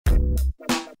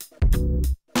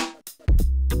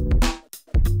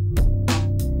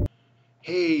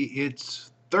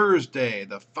it's Thursday,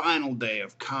 the final day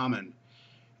of Common,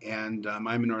 and I'm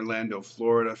in Orlando,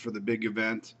 Florida for the big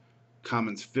event,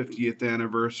 Common's 50th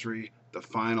anniversary, the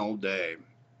final day.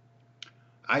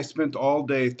 I spent all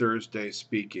day Thursday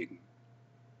speaking.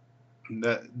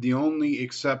 The only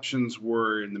exceptions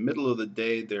were in the middle of the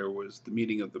day there was the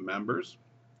meeting of the members,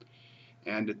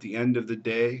 and at the end of the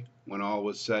day, when all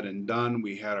was said and done,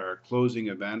 we had our closing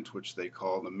event, which they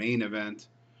call the main event,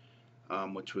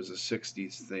 which was a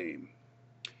 60s theme.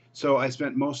 So I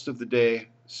spent most of the day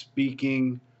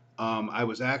speaking. I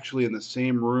was actually in the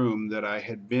same room that I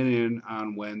had been in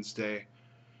on Wednesday.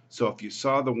 So if you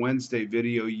saw the Wednesday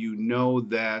video, you know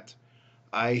that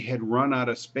I had run out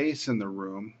of space in the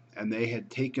room and they had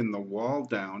taken the wall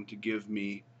down to give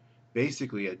me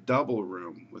basically a double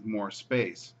room with more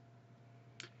space.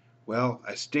 Well,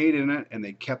 I stayed in it and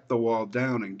they kept the wall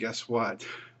down, and guess what?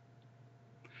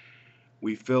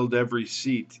 We filled every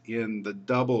seat in the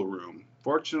double room.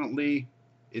 Fortunately,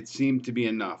 it seemed to be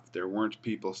enough. There weren't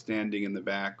people standing in the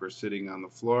back or sitting on the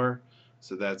floor,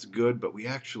 so that's good, but we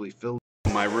actually filled.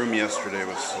 My room yesterday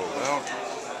was sold out.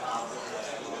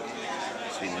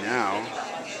 See, now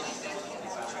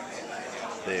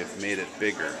they've made it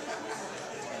bigger.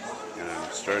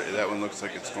 And that one looks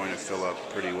like it's going to fill up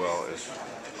pretty well as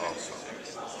also.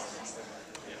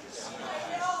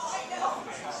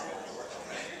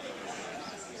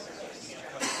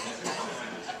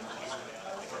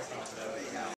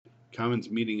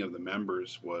 Common's meeting of the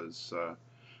members was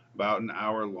about an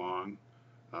hour long,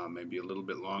 maybe a little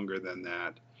bit longer than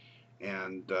that,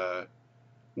 and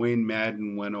Wayne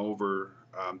Madden went over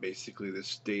basically the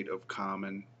state of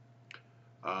Common.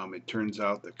 It turns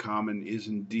out that Common is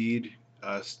indeed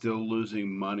still losing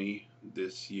money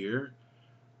this year,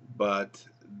 but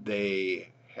they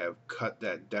have cut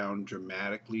that down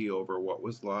dramatically over what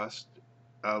was lost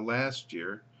last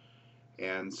year.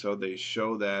 And so they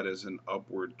show that as an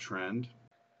upward trend.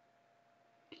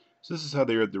 So this is how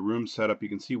they had the room set up. You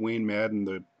can see Wayne Madden,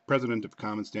 the president of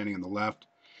Common, standing on the left.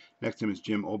 Next to him is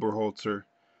Jim Oberholzer,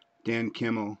 Dan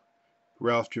Kimmel,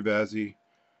 Ralph Travasi,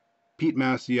 Pete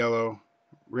Masiello,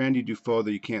 Randy Dufault,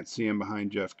 that you can't see him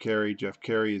behind Jeff Carey. Jeff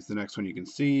Carey is the next one you can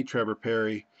see. Trevor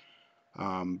Perry,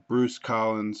 Bruce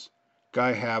Collins,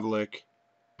 Guy Havlick,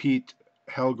 Pete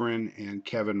Helgren, and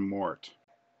Kevin Mort.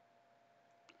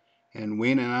 And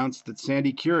Wayne announced that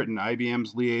Sandy Curitin,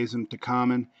 IBM's liaison to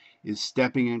Common, is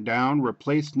stepping down,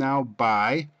 replaced now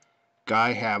by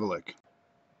Guy Havlick.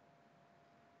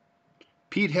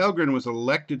 Pete Helgren was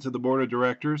elected to the board of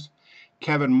directors.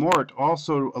 Kevin Mort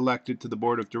also elected to the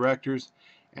board of directors.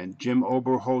 And Jim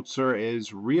Oberholzer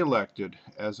is re-elected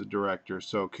as a director.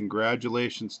 So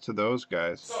congratulations to those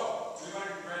guys. So, we want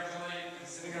to congratulate,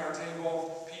 sitting at our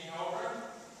table, Pete Helgren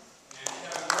and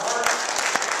Kevin Mort.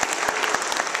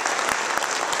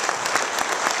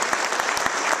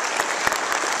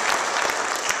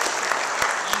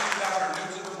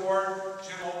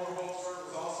 Jim Oberholzer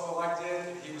was also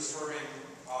elected. He was serving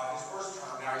his first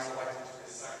term. Now he's elected to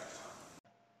his second term.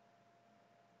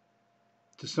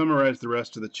 To summarize the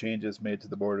rest of the changes made to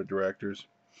the board of directors,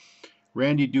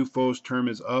 Randy Dufault's term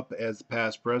is up as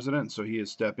past president, so he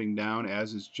is stepping down,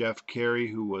 as is Jeff Carey,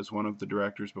 who was one of the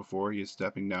directors before. He is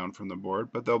stepping down from the board,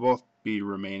 but they'll both be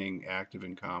remaining active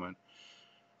in Common.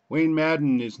 Wayne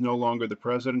Madden is no longer the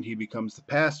president. He becomes the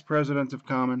past president of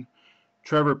Common.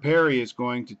 Trevor Perry is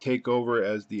going to take over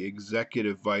as the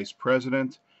executive vice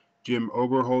president. Jim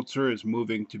Oberholzer is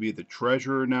moving to be the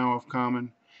treasurer now of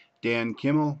Common. Dan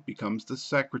Kimmel becomes the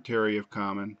secretary of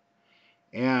Common.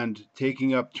 And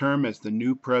taking up term as the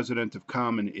new president of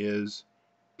Common is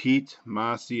Pete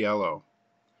Masiello.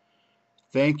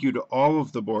 Thank you to all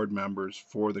of the board members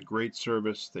for the great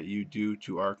service that you do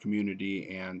to our community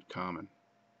and Common.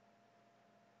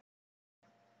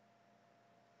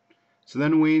 So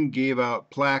then Wayne gave out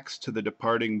plaques to the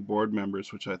departing board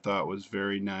members, which I thought was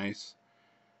very nice.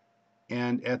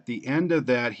 And at the end of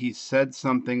that, he said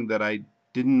something that I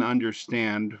didn't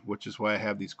understand, which is why I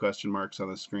have these question marks on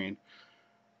the screen.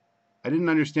 I didn't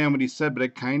understand what he said, but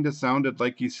it kind of sounded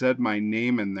like he said my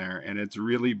name in there, and it's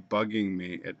really bugging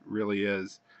me. It really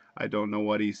is. I don't know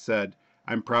what he said.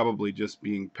 I'm probably just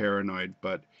being paranoid,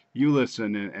 but you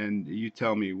listen and you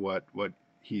tell me what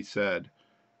he said.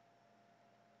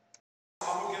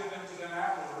 I'll give them to them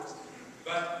afterwards,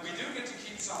 but we do get to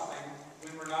keep something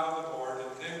when we're not on the board,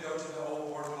 and then go to the old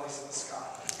board place in the sky.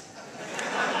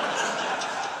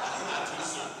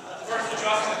 Of course,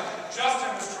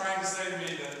 Justin was trying to say to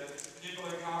me that people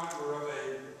in Common were of a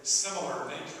similar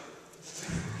nature.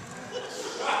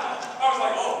 I was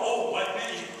like, oh, let me.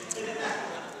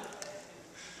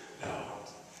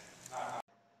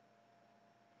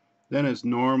 No. Then, as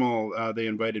normal, they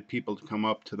invited people to come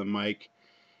up to the mic,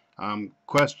 ask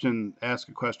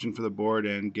a question for the board,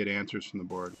 and get answers from the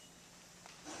board.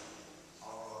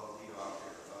 I'll lead off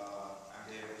here. I'm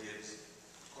David Gibbs,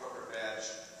 corporate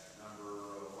badge number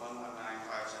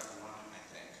 119571, I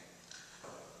think.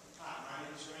 Hi, my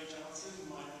name is Ray Johnson.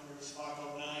 My number is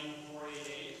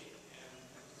 509488. And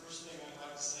the first thing I'd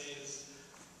like to say is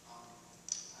I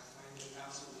find it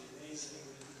absolutely amazing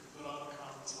that you can put on a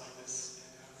conference like this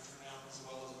and have it turn out as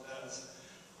well as it does.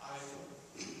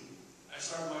 I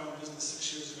started my own business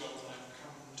 6 years ago when I've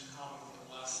come to Common for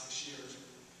the last 6 years.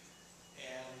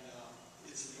 And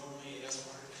it's the only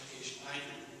S-Mark education I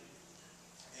do.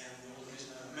 And the only reason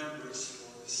I'm a member is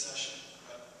for this session.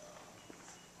 But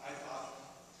I thought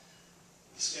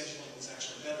the scheduling was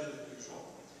actually better than usual.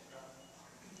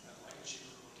 I'd like a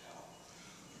cheaper hotel.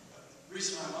 But the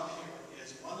reason I'm up here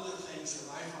is one of the things that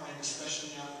I find,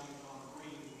 especially now that we've gone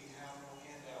green, we have no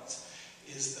handouts,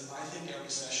 is that I think every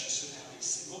session should have a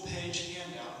single-page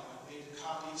handout. And I've made a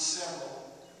copy of several.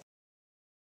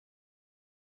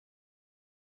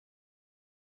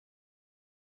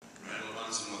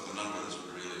 With the number that's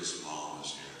really small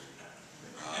this year.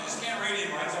 You just can't read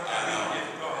it, right? It's okay. I know.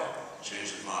 Go ahead.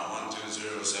 Change the font,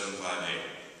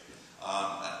 120758.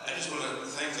 I just want to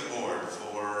thank the board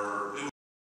for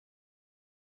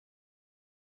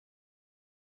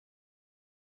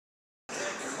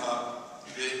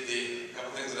doing the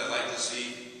couple things that I'd like to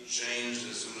see changed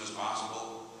as soon as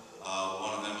possible.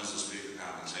 One of them is the speaker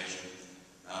compensation,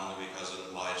 not only because it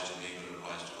applies to me, but it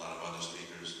applies to a lot of other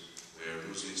speakers. We're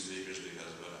losing speakers because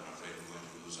of it. I'm afraid we're going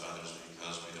to lose others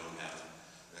because we don't have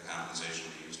the compensation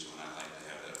we used to, and I'd like to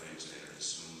have that reinstated as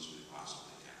soon as we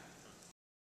possibly can.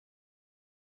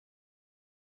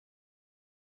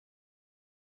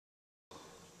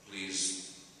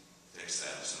 Please fix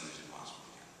that as soon as you possibly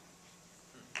can.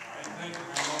 All right, thank you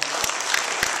very much.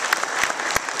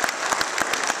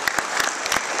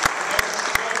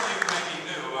 Those of you who may be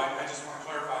new, I just want to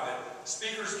clarify that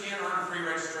speakers can earn a free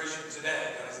registration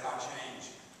today. That has not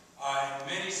changed.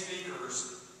 Many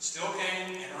speakers still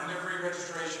came and earned their free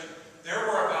registration. There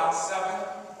were about 7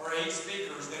 or 8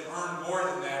 speakers that earned more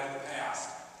than that in the past.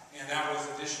 And that was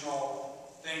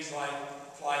additional things like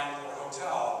flight or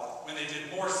hotel when they did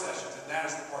more sessions, and that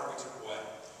is the part we took away.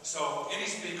 So any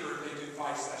speaker, if they do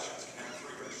 5 sessions, can have a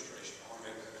free registration. I want to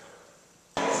make that clear.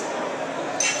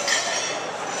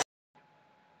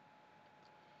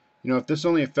 You know, if this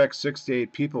only affects 6 to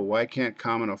 8 people, why can't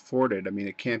Common afford it? I mean,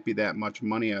 it can't be that much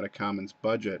money out of Common's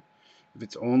budget if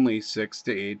it's only 6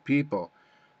 to 8 people.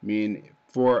 I mean,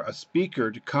 for a speaker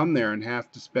to come there and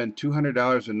have to spend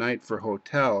 $200 a night for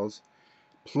hotels,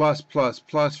 plus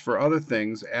for other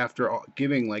things after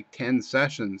giving like 10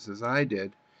 sessions as I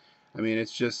did, I mean,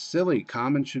 it's just silly.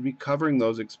 Common should be covering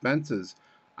those expenses.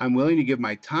 I'm willing to give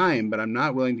my time, but I'm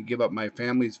not willing to give up my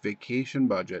family's vacation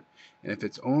budget. And if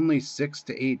it's only 6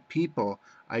 to 8 people,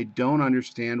 I don't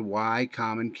understand why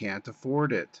Common can't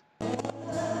afford it.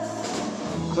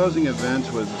 Closing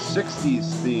event was a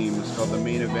 60s theme. It's called the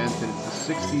main event, and it's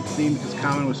the 60s theme because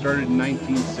Common was started in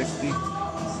 1960.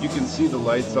 You can see the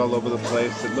lights all over the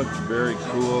place. It looked very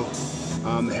cool.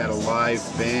 They had a live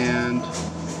band,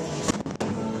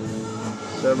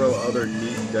 several other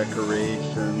neat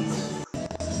decorations.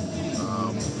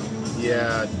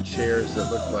 Yeah, chairs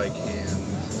that looked like hands.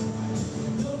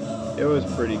 It was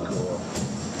pretty cool.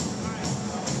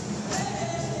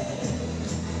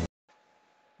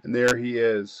 And there he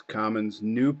is, Common's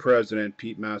new president,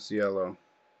 Pete Masiello.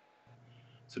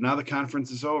 So now the conference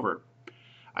is over.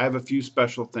 I have a few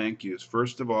special thank yous.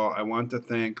 First of all, I want to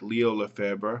thank Leo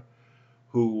Lefebvre,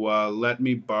 who let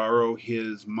me borrow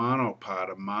his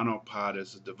monopod. A monopod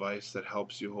is a device that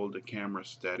helps you hold a camera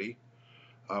steady,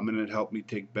 and it helped me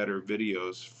take better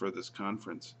videos for this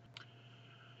conference.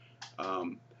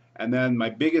 And then my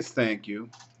biggest thank you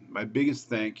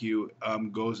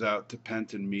goes out to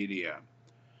Penton Media.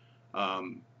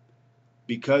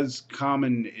 Because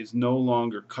Common is no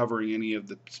longer covering any of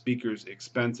the speaker's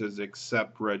expenses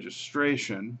except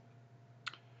registration,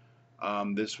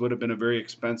 this would have been a very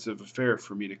expensive affair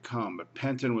for me to come, but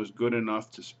Penton was good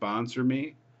enough to sponsor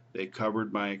me. They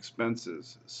covered my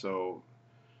expenses, so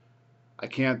I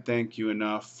can't thank you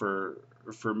enough for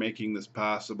making this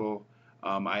possible.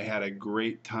 I had a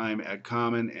great time at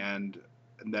Common, and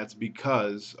that's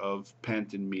because of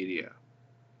Penton Media.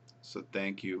 So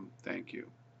thank you, thank you.